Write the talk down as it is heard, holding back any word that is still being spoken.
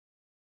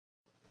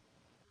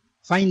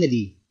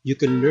Finally, you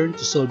can learn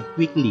to solve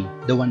quickly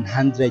the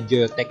 100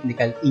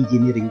 geotechnical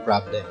engineering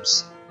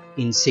problems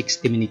in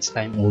 60 minutes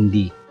time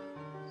only.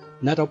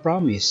 Not a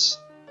promise,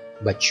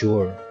 but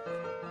sure.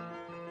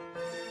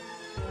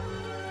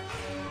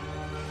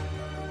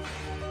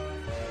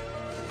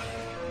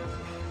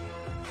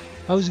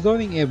 How's it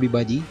going,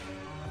 everybody?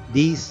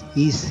 This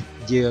is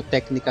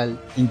geotechnical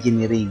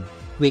engineering,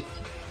 quick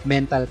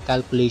mental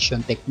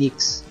calculation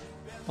techniques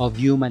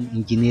of human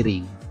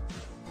engineering.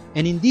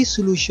 And in this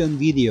solution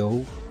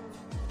video,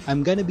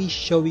 I'm gonna be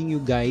showing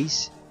you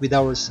guys with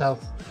our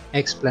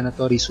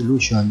self-explanatory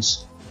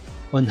solutions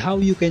on how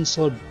you can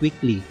solve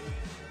quickly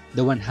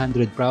the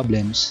 100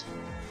 problems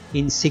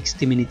in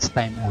 60 minutes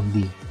time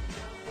only.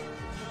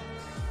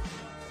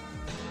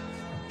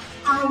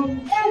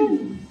 I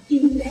am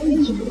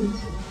intelligent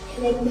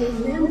and I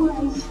can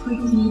memorize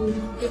quickly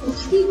the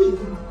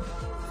procedure.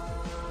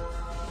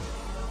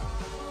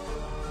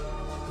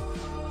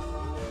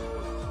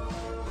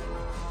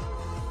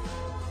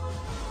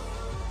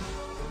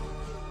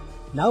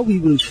 Now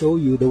we will show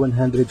you the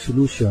 100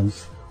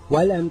 solutions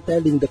while I'm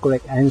telling the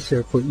correct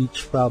answer for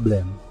each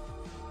problem.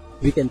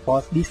 We can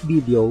pause this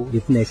video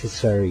if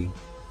necessary.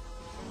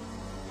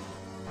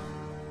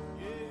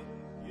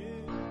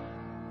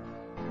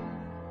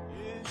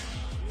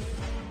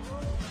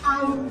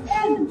 I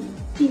am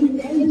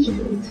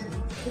intelligent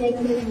and I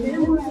can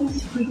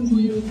memorize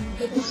quickly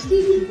the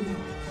procedure.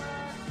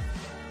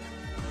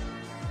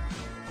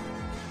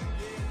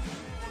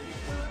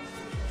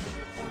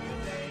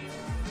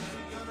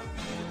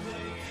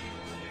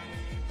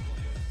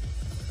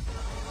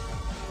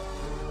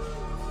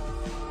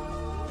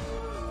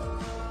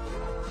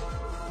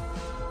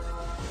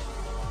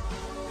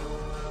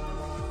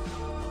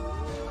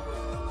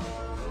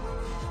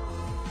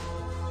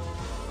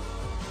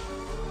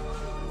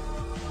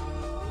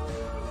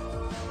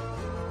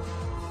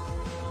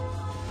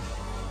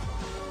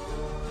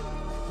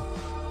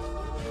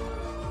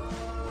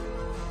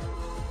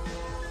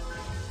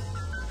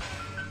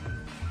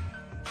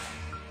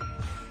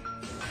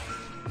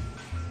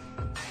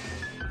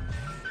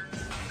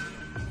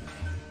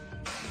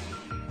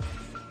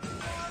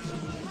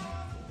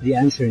 The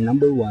answer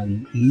number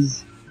 1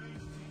 is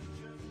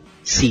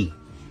C.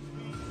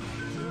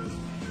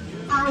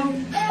 I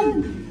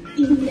am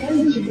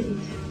intelligent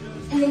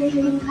and I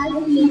can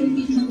calculate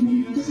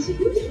between the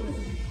solution.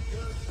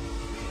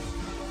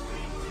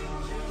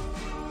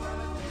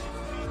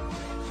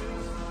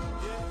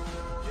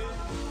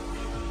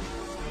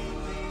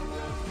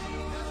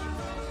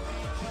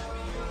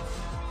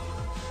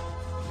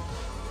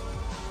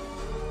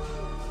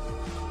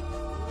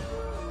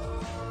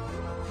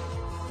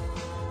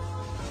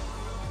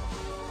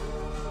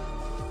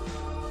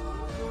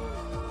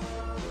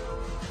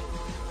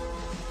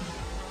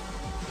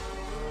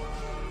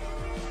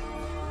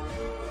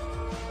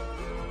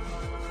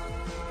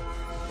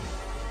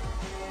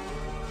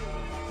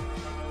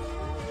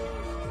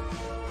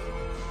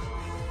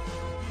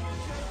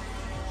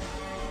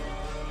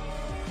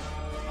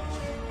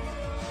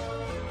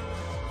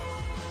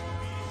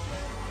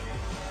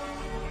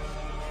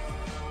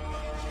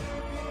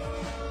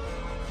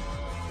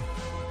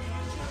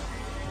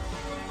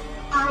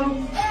 I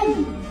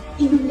am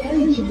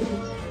intelligent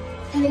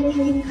and I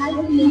can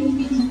calculate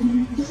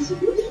between the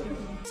solution.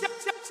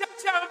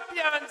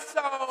 Champion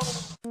soul.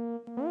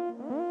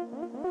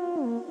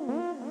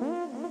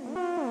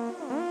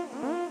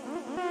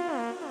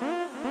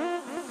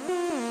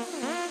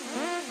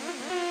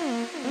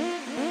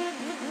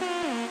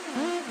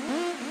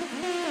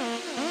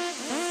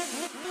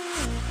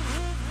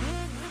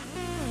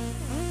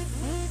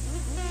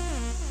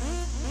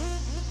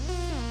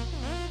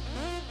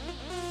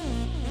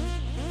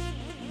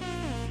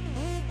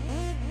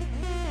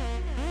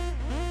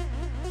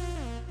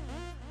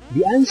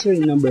 The answer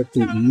in number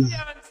 2 is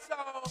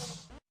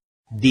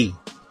D.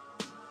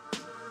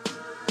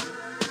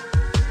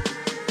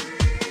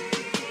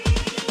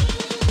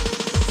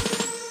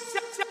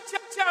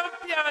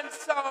 Champion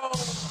soul.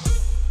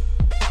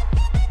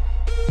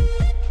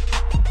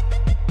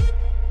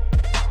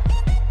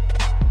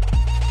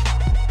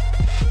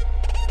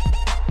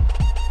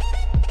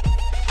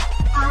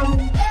 I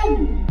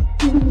am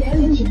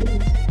intelligent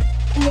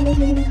and I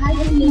can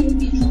calculate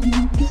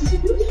between the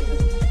solution.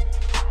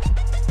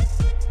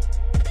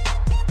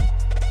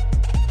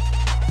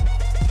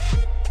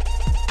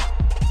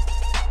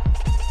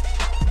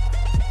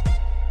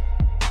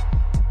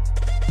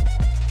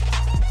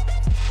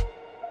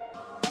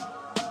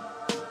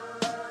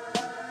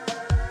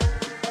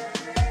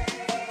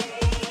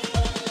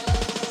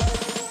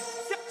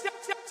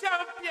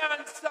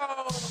 Champion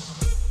soul.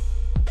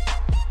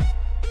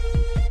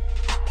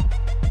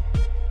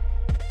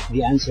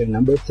 The answer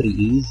number 3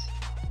 is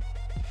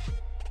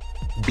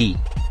B.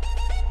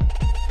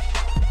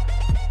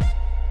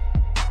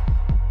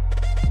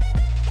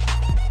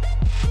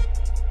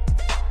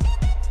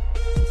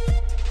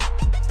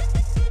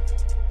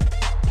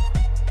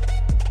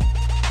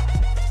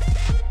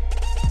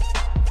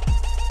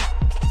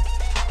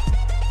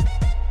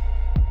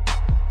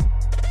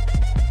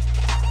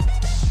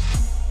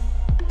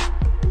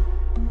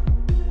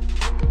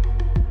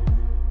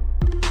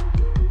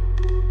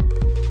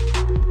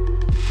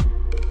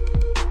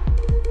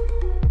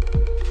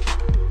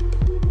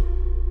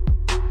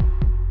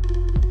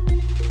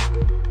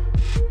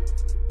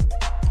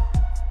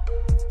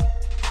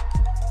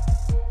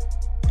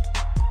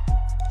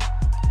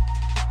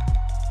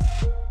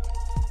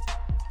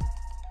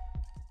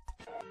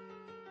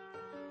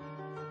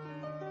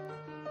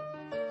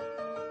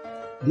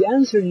 The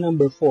answer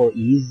number 4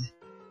 is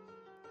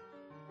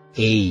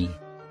A.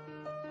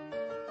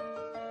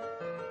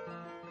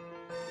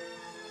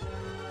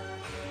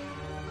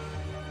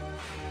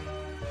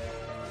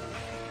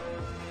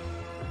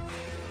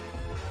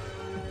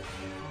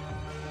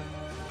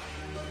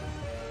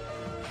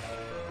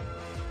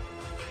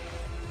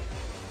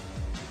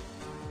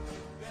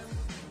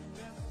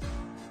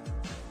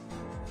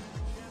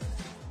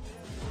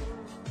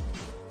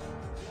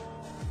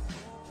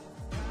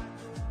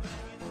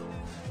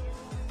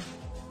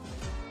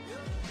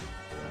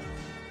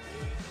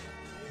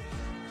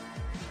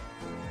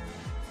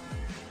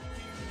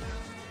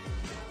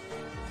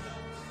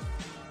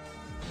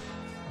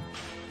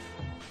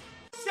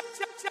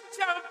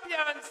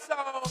 Champion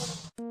sound.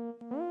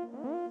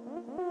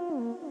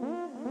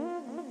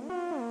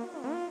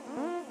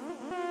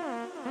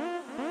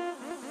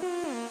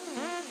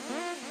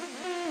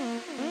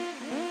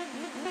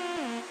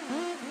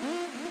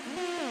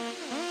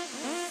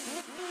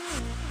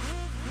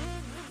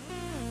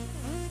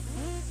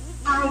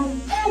 I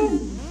am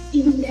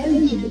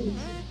intelligent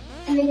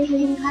and I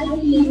can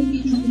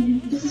calculate between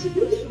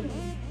distribution.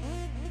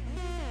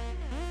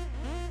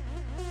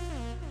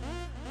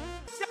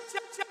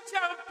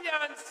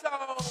 Champion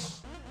sound.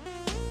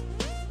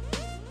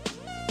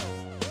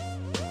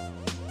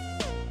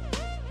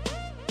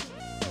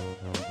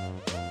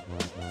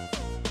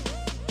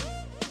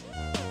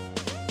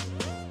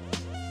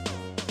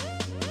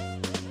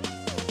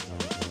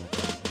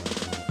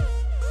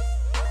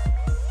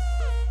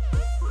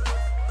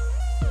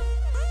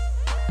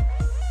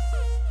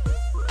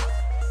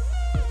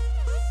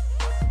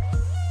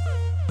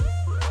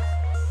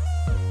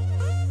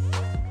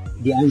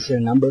 The answer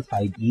number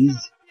 5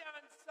 is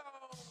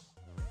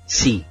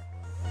C.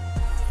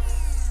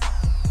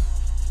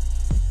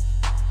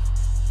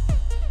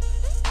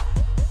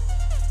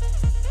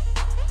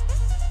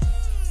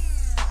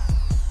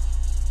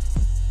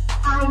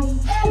 I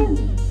am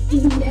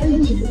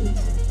intelligent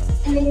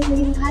and I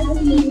can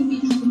calculate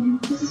between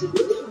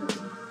distribution.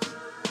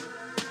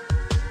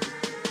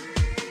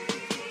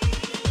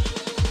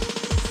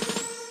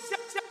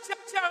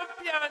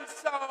 Champion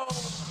sound.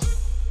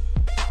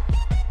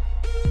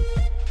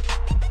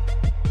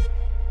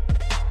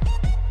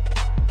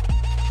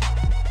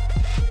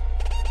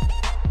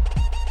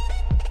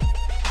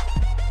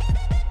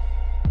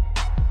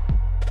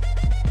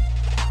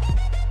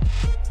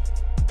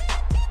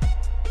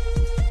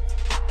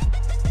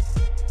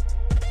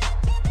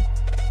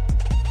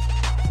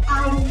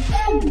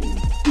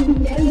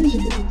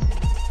 Intelligent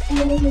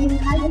and I can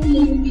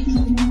calculate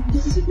between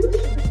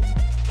distribution.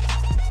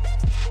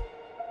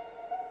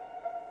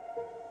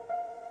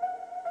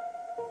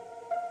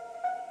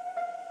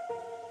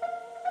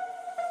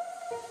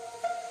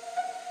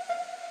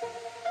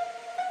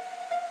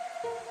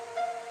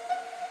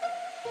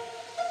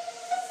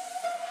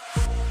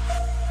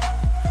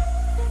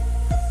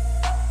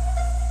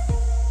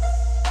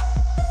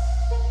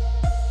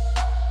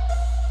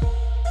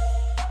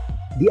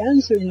 The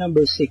answer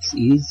number 6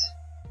 is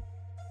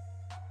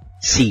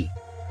C.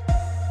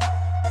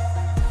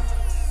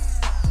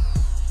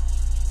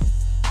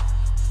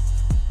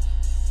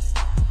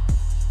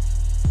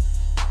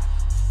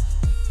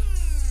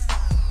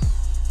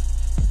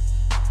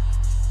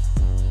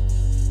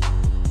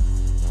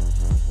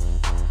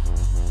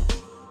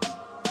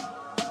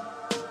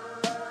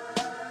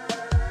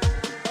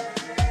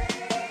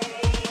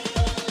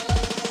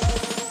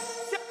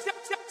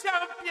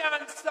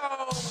 Champion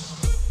sound.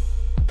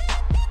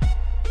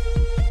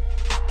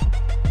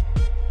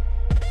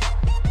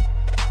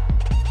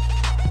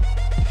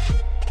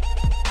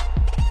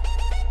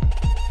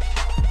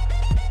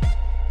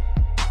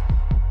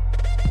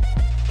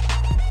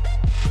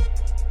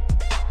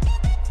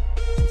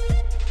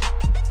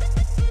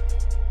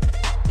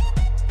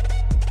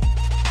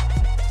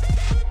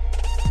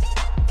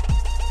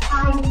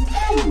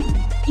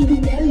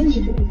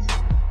 Intelligent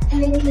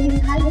and I can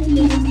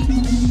calculate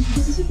between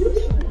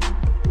distribution.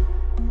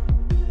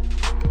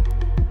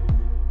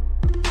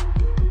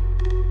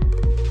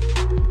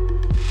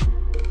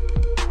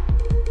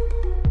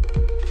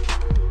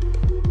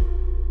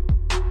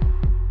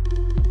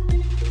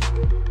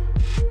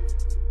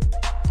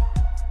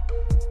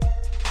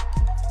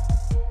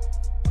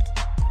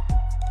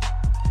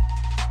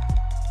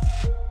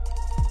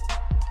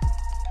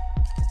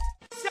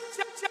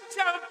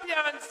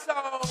 Champion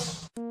sound.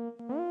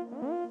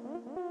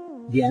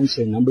 The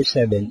answer number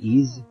 7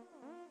 is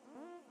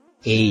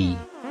A.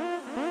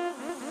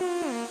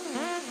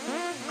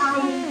 I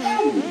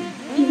am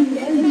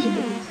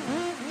intelligent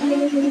and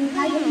I can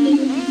calculate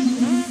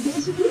between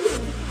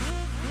distribution.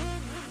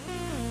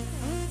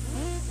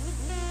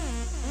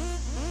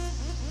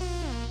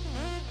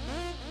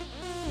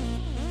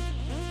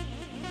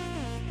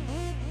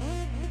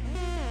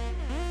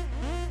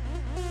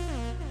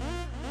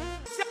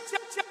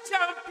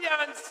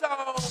 Champion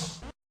sound.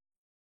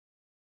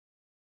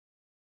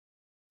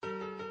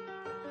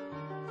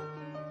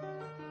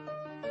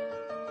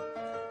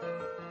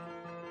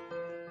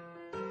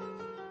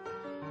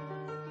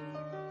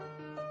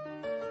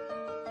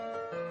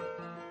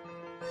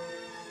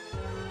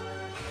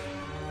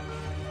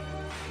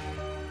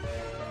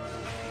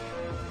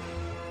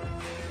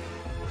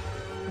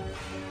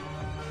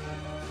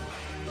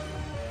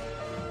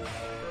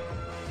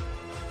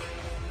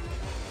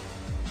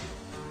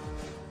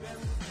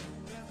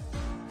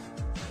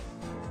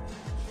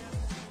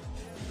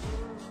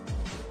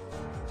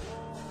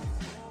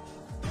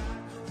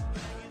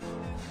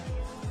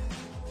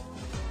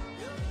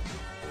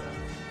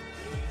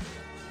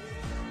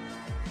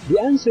 The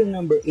answer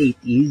number 8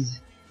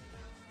 is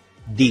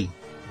D.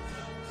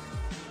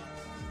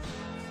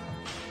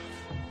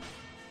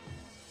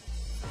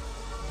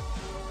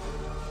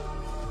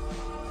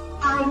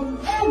 I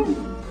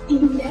am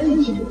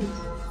intelligent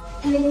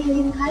and I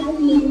can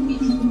calculate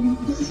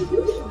between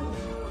distribution.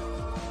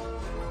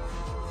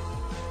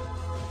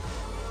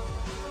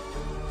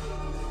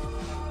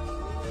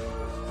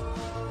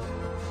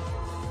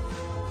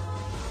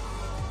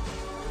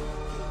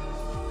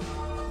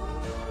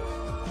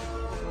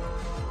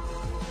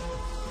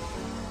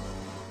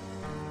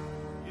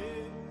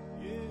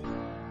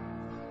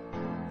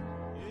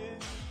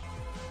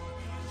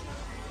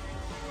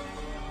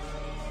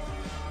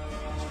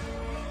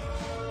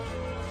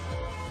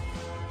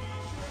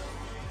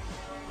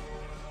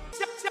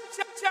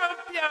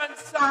 Champion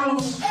I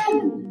sound.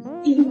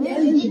 am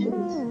intelligent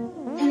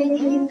and I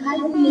can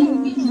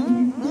calculate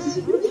between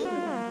distribution.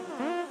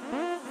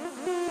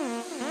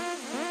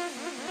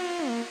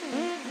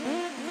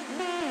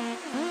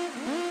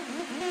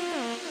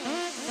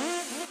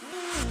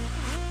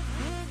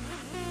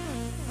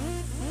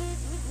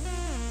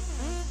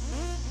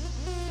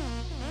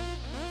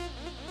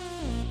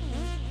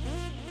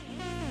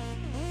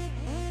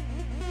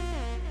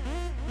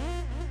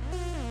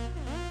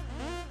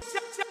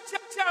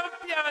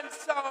 Champion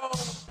sound.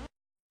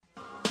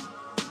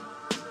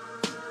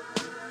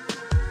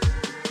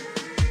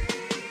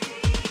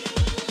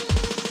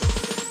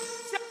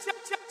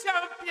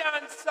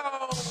 Champion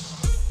sound.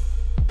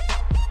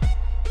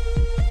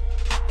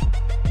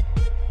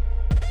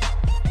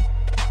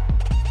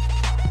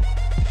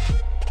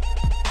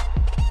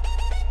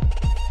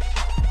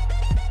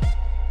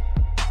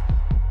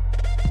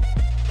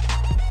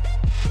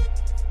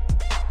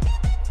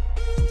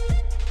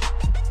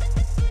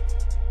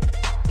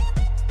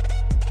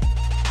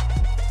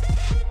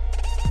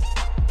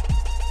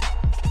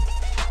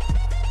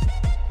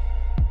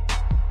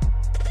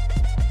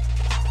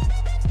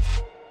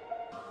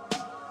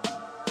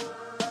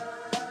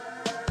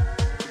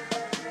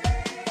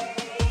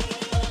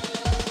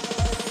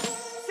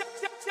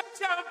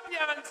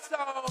 Champion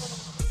sound.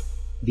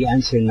 The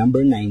answer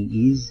number 9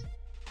 is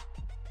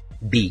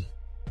B.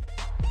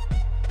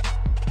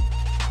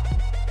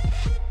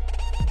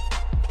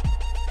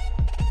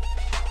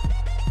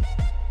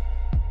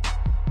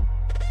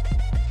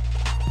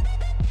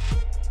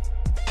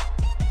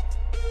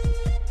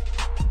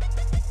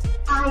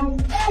 I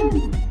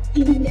am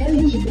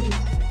intelligent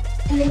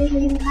and I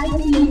can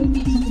calculate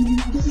between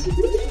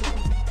distribution.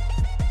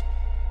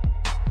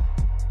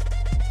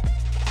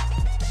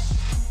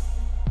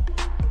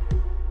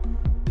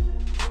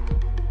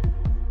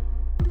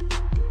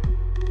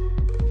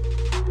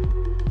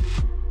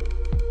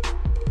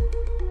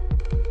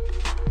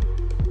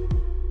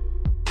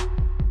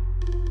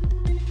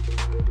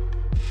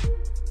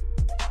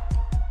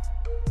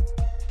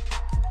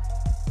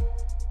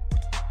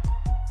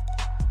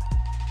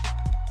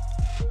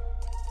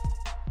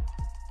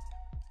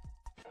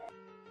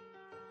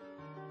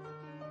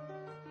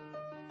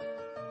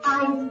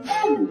 I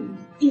am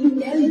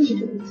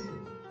intelligent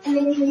and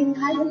I can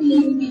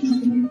calculate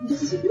between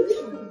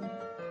distribution.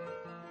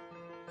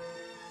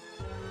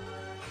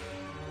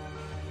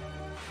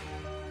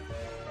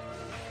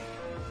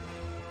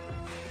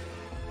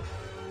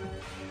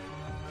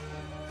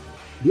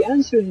 The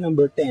answer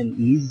number 10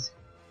 is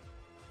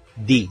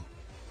D.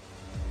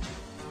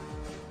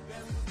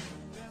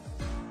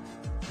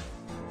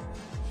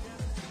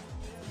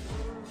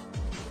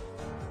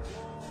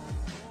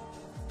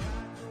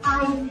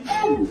 I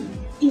am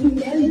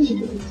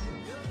intelligent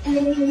and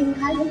I can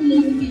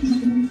calculate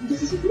between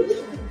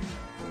distribution.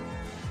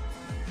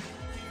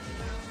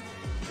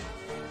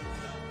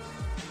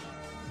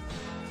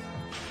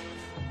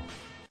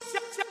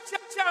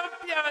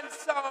 Champion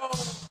sound.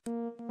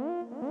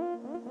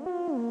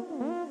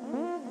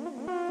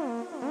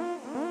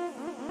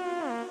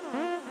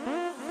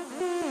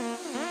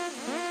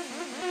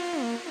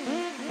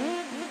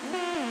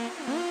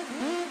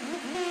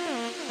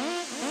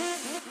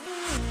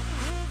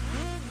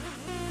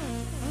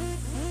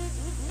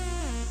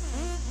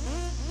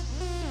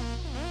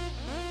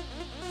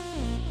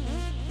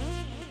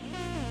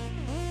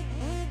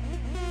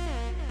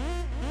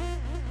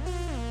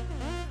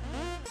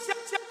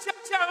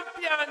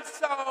 Champion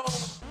sound.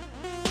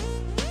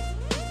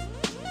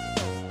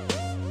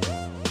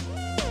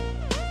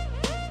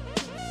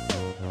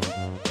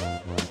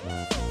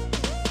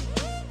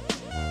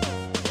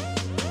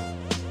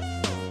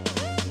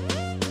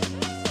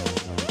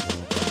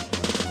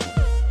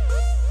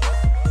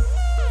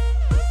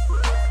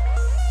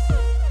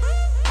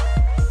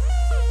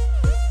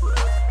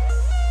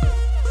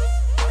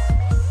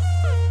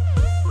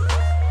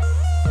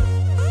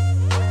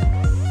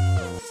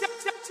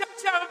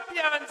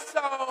 Champion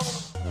sound.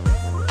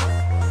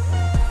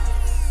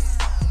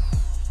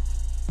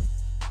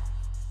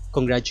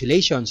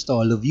 Congratulations to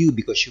all of you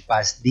because you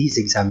passed these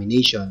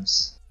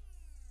examinations.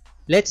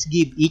 Let's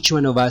give each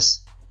one of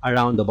us a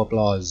round of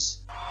applause.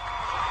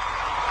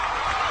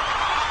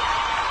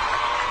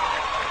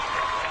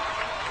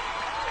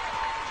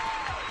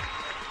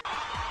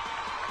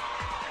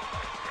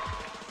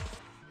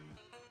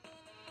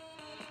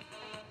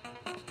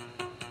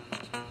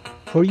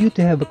 For you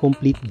to have a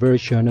complete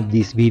version of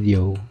this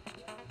video,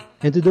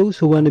 and to those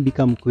who want to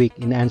become quick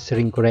in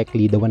answering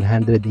correctly the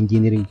 100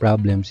 engineering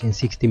problems in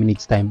 60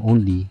 minutes time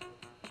only,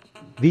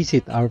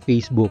 visit our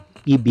Facebook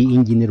EB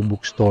Engineer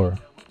Bookstore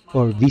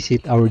or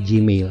visit our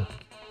Gmail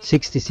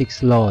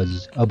 66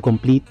 Laws of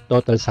Complete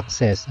Total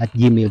Success at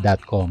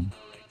gmail.com.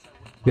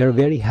 We are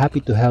very happy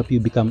to help you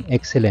become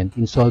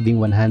excellent in solving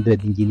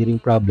 100 engineering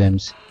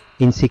problems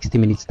in 60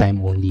 minutes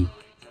time only.